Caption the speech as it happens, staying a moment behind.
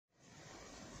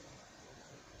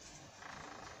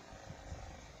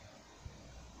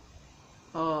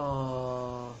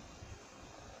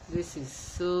This is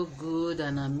so good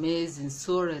and amazing,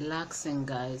 so relaxing,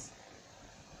 guys.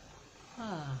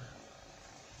 Oh,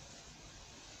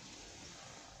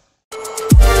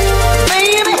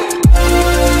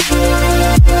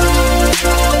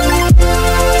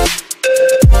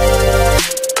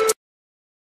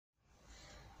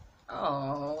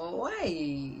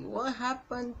 why? What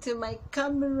happened to my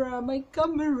camera? My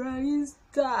camera is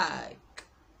dark.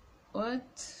 What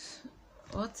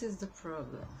is the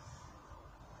problem?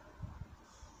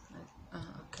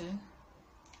 Okay.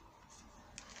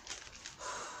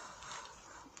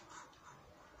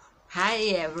 Hi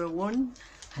everyone.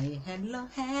 Hi, hello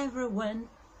everyone.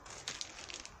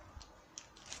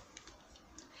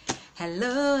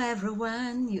 Hello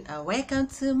everyone, you are welcome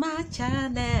to my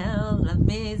channel.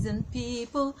 Amazing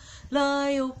people,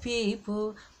 loyal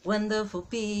people, wonderful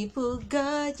people,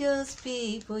 gorgeous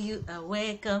people, you are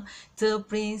welcome to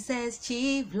Princess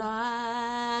Chi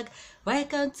Vlog.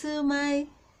 Welcome to my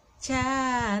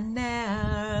channel.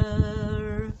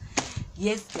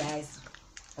 Yes guys,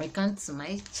 welcome to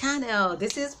my channel.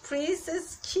 This is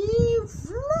Princess Chi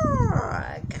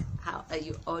Vlog. How are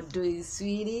you all doing,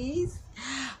 sweeties?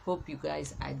 Hope you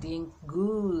guys are doing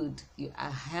good. You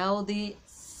are healthy,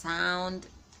 sound,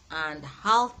 and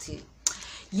healthy.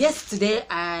 Yes, today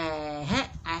I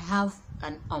have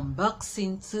an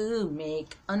unboxing to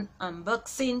make.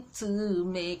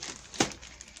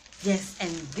 Yes,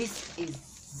 and this is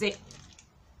it.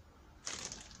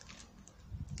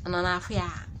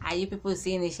 Are you people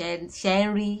seeing it?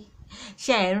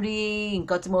 Sherry,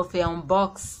 got more for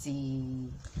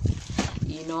unboxing.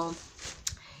 You know.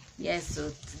 Yes,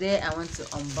 so today I want to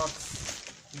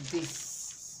unbox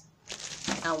this.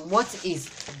 And what is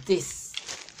this?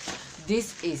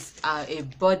 This is a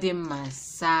body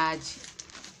massage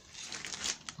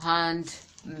hand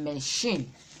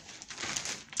machine.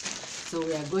 So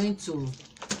we are going to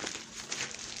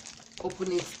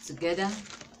open it together.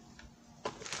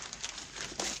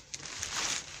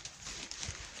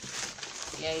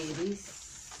 Here it is.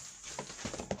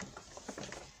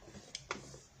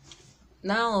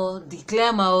 Now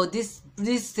disclaimer, this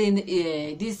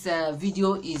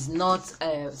video is not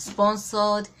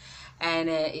sponsored, and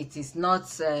it is not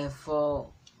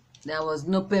for, there was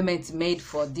no payment made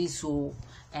for this, so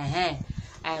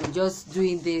I'm just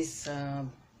doing this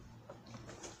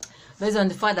based on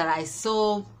the fact that I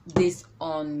saw this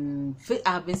on,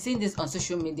 I've been seeing this on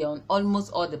social media on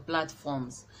almost all the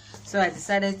platforms, so I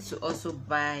decided to also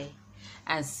buy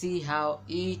and see how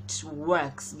it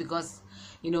works, because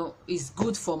you know it's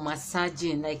good for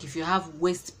massaging, like if you have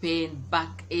waist pain,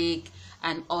 backache,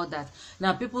 and all that.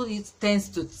 Now people, it tends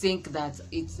to think that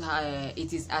it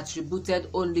is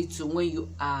attributed only to when you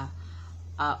are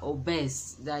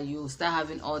obese that you start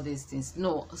having all these things.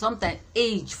 No, sometimes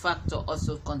age factor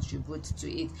also contributes to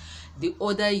it. The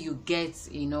older you get,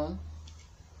 you know,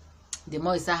 the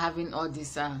more you start having all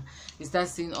this you start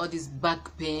seeing all this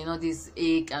back pain, all this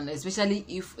ache, and especially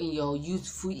if in your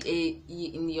youthful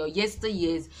in your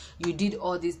yesteryears you did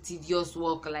all this tedious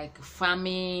work like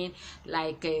farming,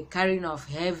 like carrying of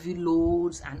heavy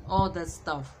loads and all that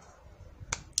stuff.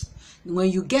 When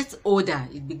you get older,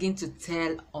 it begins to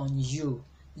tell on you.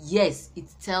 Yes, it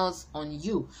tells on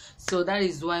you. So that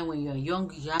is why when you're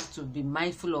young, you have to be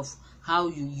mindful of how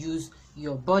you use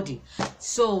your body.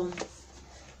 So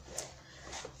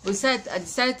I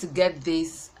decided to get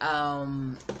this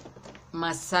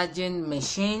massaging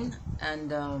machine,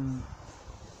 and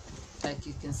like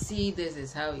you can see, this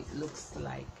is how it looks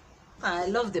like. I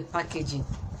love the packaging.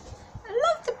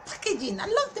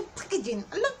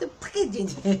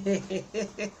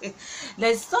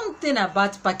 There's something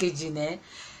about packaging,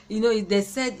 you know, they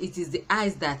said it is the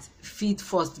eyes that feed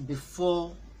first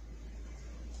before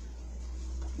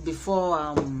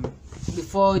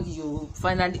you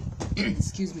finally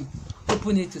excuse me,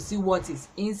 open it to see what is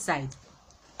inside.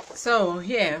 So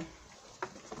here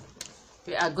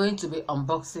we are going to be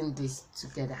unboxing this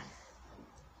together,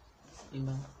 you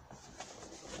know.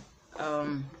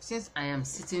 Since I am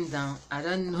sitting down, I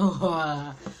don't know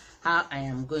how I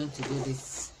am going to do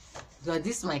this, because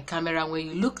this is my camera. When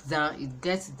you look down, it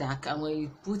gets dark, and when you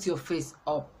put your face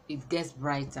up, it gets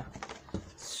brighter.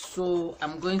 So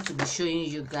I'm going to be showing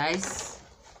you guys.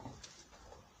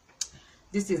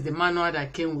 This is the manual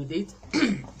that came with it.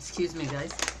 Excuse me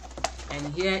guys.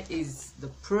 And here is the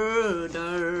product.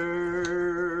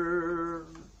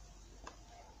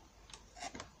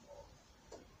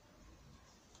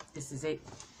 This is it.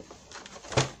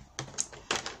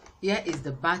 Here is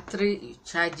the battery. You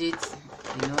charge it,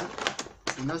 you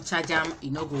know, charge them,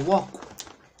 go work.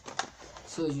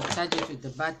 So you charge it with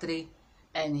the battery.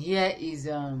 And here is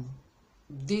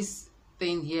this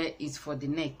thing here is for the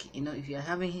neck. You know, if you're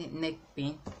having neck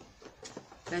pain,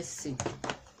 let's see.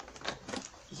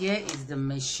 Here is the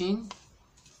machine.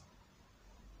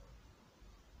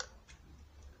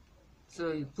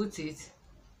 So you put it,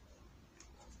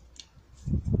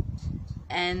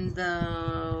 and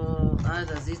how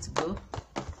does it go?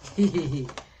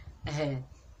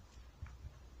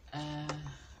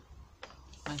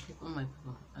 My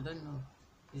people, I don't know.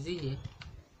 Is it here?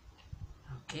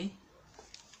 Okay.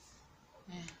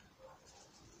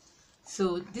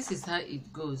 So this is how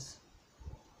it goes.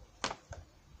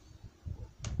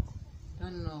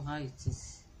 Don't know how it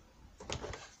is.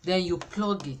 Then you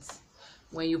plug it.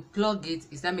 When you plug it,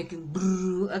 it starts making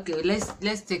brrr. Okay,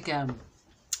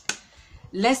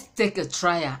 let's take a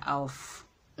trial of,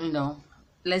 you know,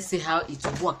 let's see how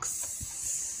it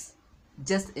works.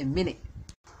 Just a minute.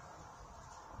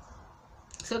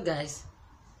 So guys,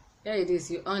 here it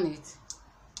is. You on it,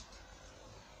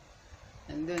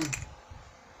 and then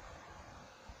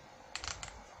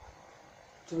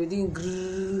to within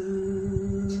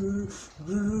grrr,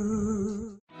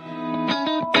 grrr.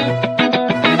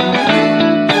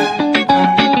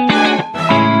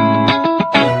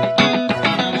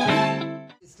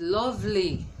 It's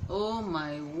lovely. Oh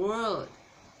my word.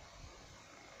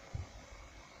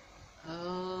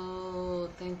 Oh,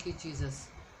 thank you, Jesus.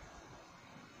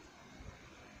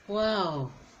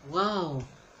 Wow, wow.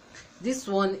 This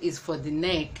one is for the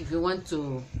neck, if you want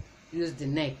to use the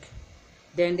neck.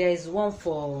 Then there is one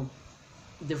for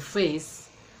the face.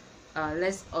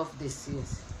 Let's off this.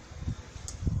 Yes,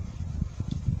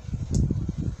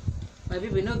 my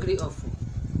baby, no agree off.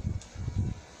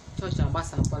 Church and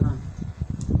bass and palan.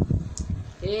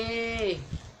 Hey.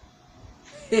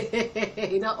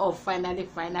 You know, oh, finally.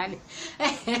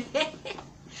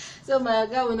 So my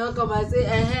guy will not come and say,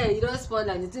 hey, you don't spoil,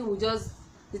 and the thing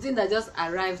that just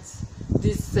arrived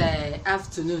this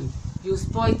afternoon, you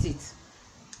spoiled it.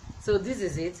 So this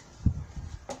is it.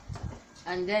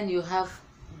 And then you have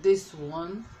this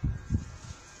one.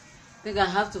 I think I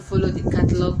have to follow the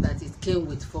catalog that it came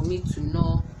with for me to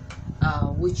know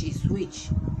which is which.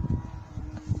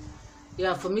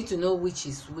 Yeah, for me to know which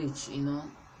is which, you know,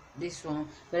 this one.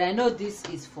 But I know this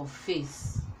is for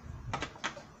face.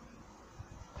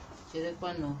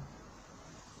 Cherekwa,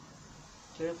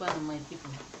 my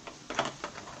people.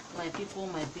 My people.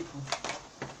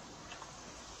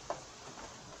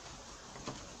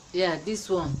 Yeah, this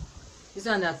one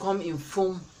that come in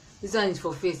foam. This one is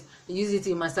for face. You use it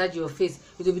to massage your face.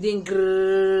 It will be doing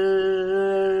grrrr.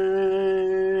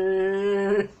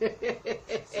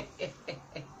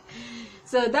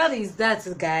 So that is that,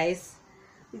 guys.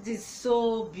 It is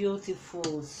so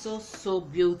beautiful, so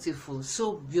beautiful,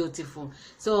 so beautiful.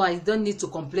 So I don't need to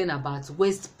complain about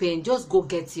waist pain. Just go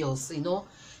get yours, you know.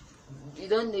 You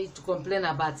don't need to complain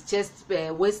about chest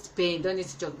waist pain. You don't need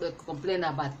to complain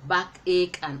about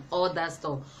backache and all that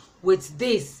stuff. With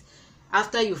this,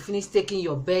 after you finish taking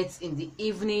your beds in the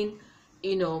evening,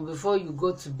 you know, before you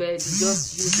go to bed, you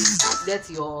just use it. Let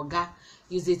your oga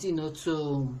use it, you know,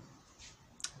 to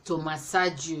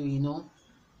massage you, you know.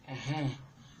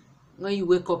 When you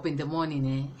wake up in the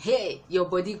morning, hey, your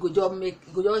body go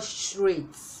just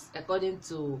straight, according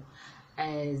to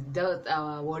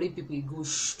our worry people, go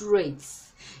straight.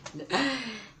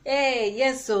 Hey,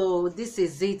 yes, so this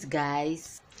is it,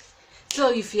 guys.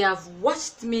 So if you have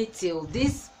watched me till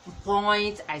this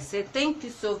point, I said thank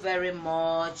you so very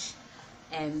much.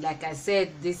 And like I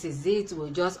said, this is it.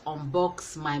 We'll just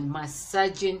unbox my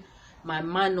massaging, my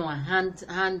manual hand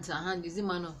is it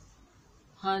manual?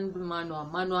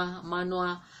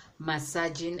 Manual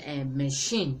massaging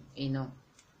machine, you know.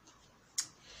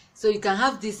 So you can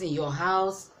have this in your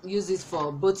house, use it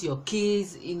for both your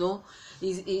kids, you know.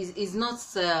 It's not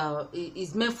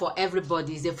it's meant for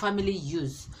everybody. It's a family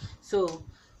use. So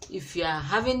if you are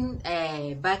having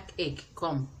a backache,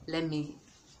 come, let me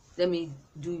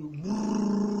do.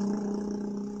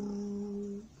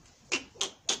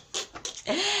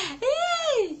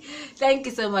 Thank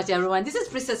you so much, everyone. This is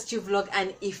Princess Chu Vlog,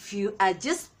 and if you are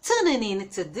just tuning in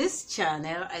to this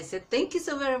channel, I said thank you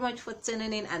so very much for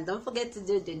tuning in, and don't forget to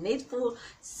do the needful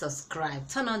subscribe.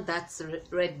 Turn on that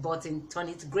red button, turn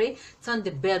it gray, turn the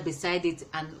bell beside it,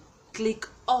 and click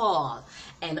all.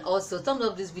 And also thumbs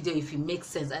up this video if it makes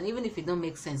sense, and even if it don't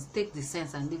make sense, take the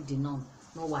sense and leave the norm.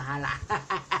 No wahala.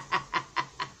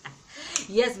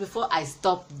 Yes, before I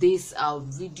stop this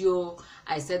video,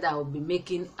 I said I will be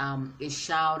making a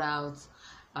shout out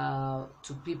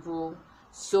to people.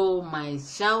 So my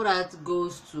shout out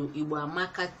goes to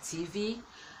Iwamaka TV,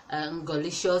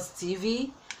 Ngolicious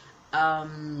TV,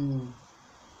 Mama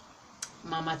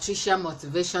Trisha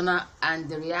Motivational and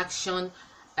the Reaction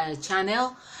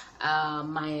channel.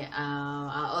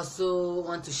 I also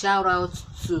want to shout out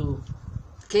to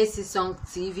Casey Song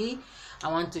TV. I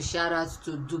want to shout out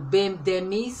to Dubem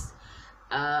Demis.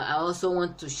 I also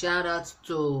want to shout out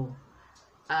to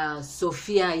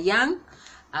Sophia Young.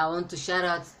 I want to shout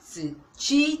out to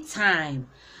Chi Time.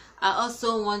 I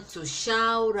also want to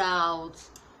shout out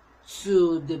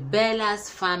to the Bellas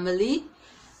family.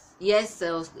 Yes,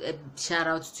 shout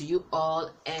out to you all.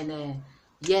 And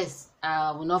yes,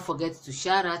 I will not forget to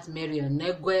shout out Mary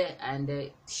Onegwe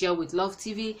and Share with Love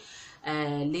TV,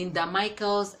 Linda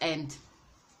Michaels, and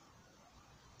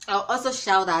I'll also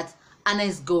shout out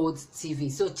Anna's Gold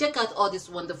TV. So check out all these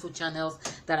wonderful channels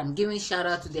that I'm giving shout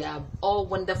out to. They are all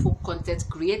wonderful content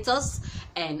creators,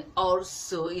 and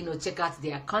also, you know, check out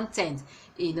their content.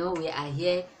 You know, we are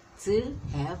here to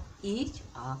help each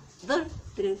other.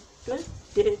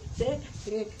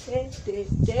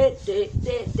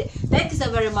 Thank you so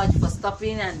very much for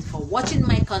stopping and for watching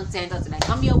my content. Until I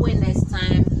come your way next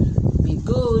time, be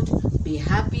good, be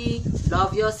happy,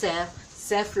 love yourself.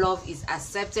 Self-love is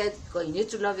accepted because you need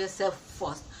to love yourself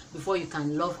first before you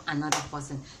can love another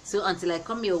person. So until I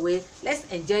come your way, let's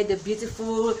enjoy the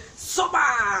beautiful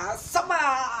summer.